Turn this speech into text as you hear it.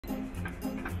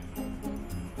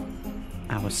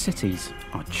Our cities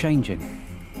are changing.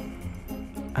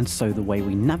 And so the way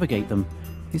we navigate them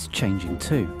is changing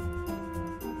too.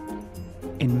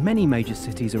 In many major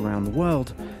cities around the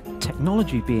world,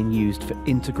 technology being used for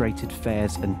integrated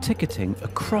fares and ticketing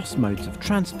across modes of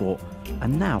transport are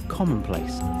now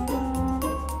commonplace.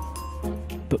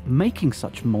 But making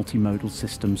such multimodal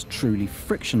systems truly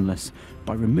frictionless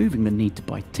by removing the need to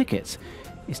buy tickets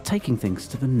is taking things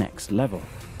to the next level.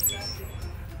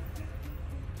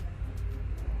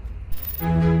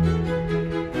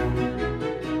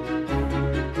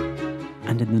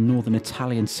 And in the northern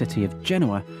Italian city of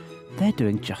Genoa, they're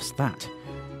doing just that.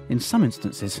 In some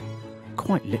instances,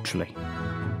 quite literally.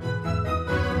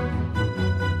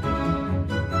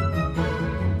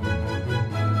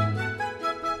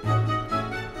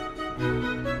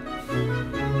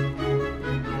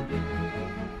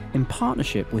 In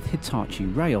partnership with Hitachi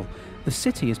Rail, the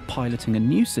city is piloting a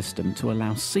new system to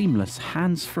allow seamless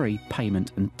hands-free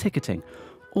payment and ticketing,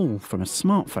 all from a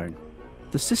smartphone.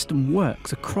 The system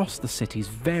works across the city's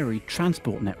varied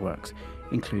transport networks,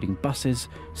 including buses,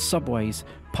 subways,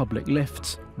 public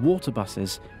lifts, water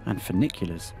buses and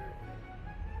funiculars.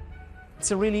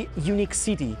 It's a really unique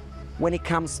city when it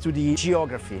comes to the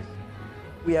geography.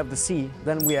 We have the sea,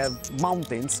 then we have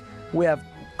mountains, we have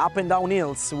up and down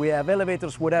hills, we have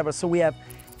elevators, whatever. So we have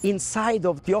inside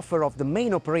of the offer of the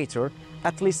main operator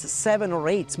at least 7 or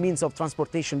 8 means of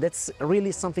transportation. That's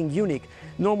really something unique.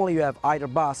 Normally you have either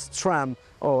bus, tram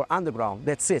or underground,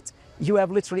 that's it. You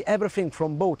have literally everything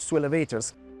from boats to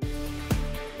elevators.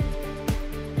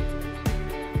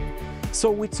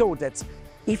 So we thought that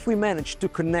if we manage to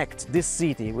connect this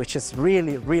city, which is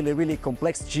really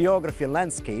complex geography and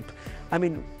landscape, I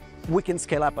mean, we can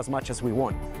scale up as much as we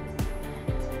want.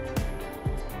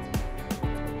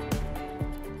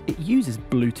 It uses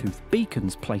Bluetooth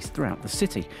beacons placed throughout the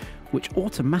city, which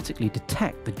automatically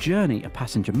detect the journey a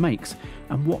passenger makes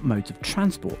and what modes of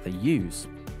transport they use.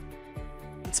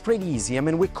 It's pretty easy. I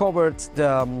mean, we covered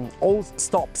the all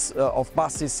stops of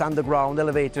buses, underground,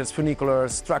 elevators,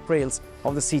 funiculars, truck rails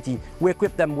of the city. We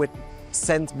equip them with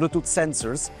Bluetooth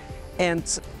sensors,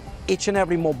 and each and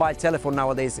every mobile telephone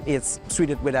nowadays is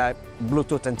suited with a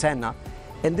Bluetooth antenna,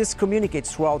 and this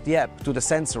communicates throughout the app to the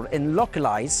sensor and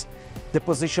localize the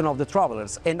position of the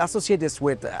travelers and associate this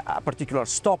with a particular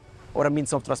stop or a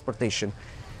means of transportation.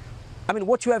 I mean,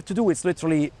 what you have to do is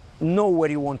literally know where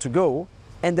you want to go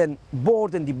and then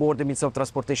board and deboard the means of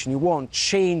transportation you want,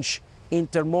 change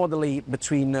intermodally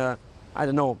between, I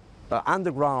don't know,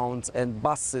 underground and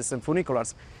buses and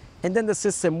funiculars, and then the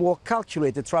system will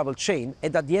calculate the travel chain,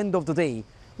 and at the end of the day,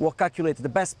 will calculate the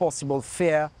best possible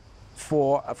fare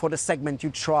for the segment you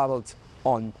traveled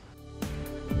on.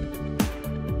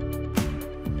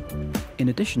 In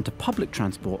addition to public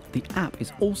transport, the app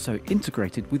is also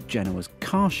integrated with Genoa's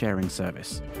car-sharing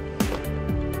service.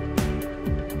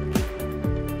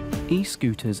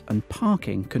 E-scooters and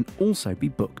parking can also be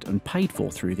booked and paid for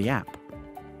through the app.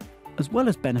 As well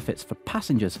as benefits for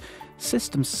passengers,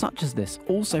 systems such as this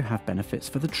also have benefits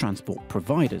for the transport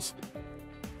providers.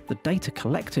 The data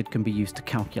collected can be used to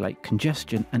calculate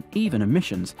congestion and even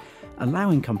emissions,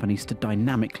 allowing companies to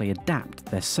dynamically adapt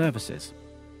their services.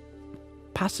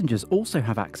 Passengers also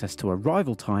have access to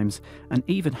arrival times and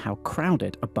even how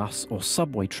crowded a bus or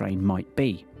subway train might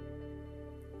be.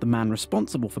 The man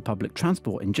responsible for public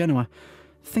transport in Genoa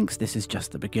thinks this is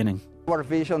just the beginning. Our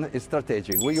vision is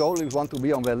strategic. We always want to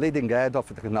be on the leading edge of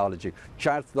technology,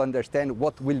 just to understand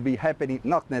what will be happening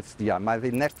not next year, but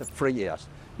in the next 3 years,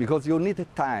 because you need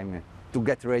time to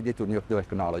get ready to new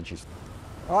technologies.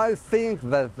 I think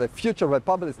that the future of the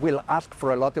public will ask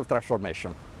for a lot of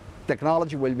transformation.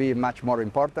 Technology will be much more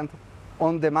important.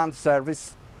 On-demand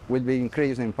service will be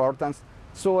increasing importance.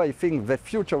 So I think the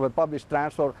future of the public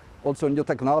transport, also new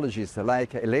technologies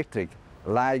like electric,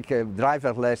 like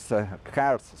driverless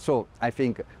cars. So I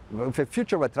think the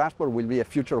future of the transport will be a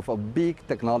future of a big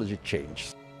technology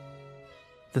change.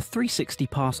 The 360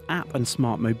 Pass app and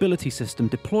smart mobility system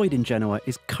deployed in Genoa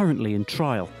is currently in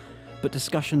trial, but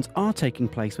discussions are taking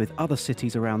place with other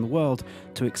cities around the world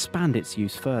to expand its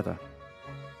use further.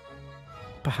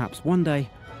 Perhaps one day,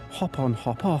 hop on,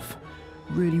 hop off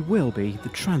really will be the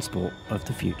transport of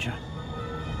the future.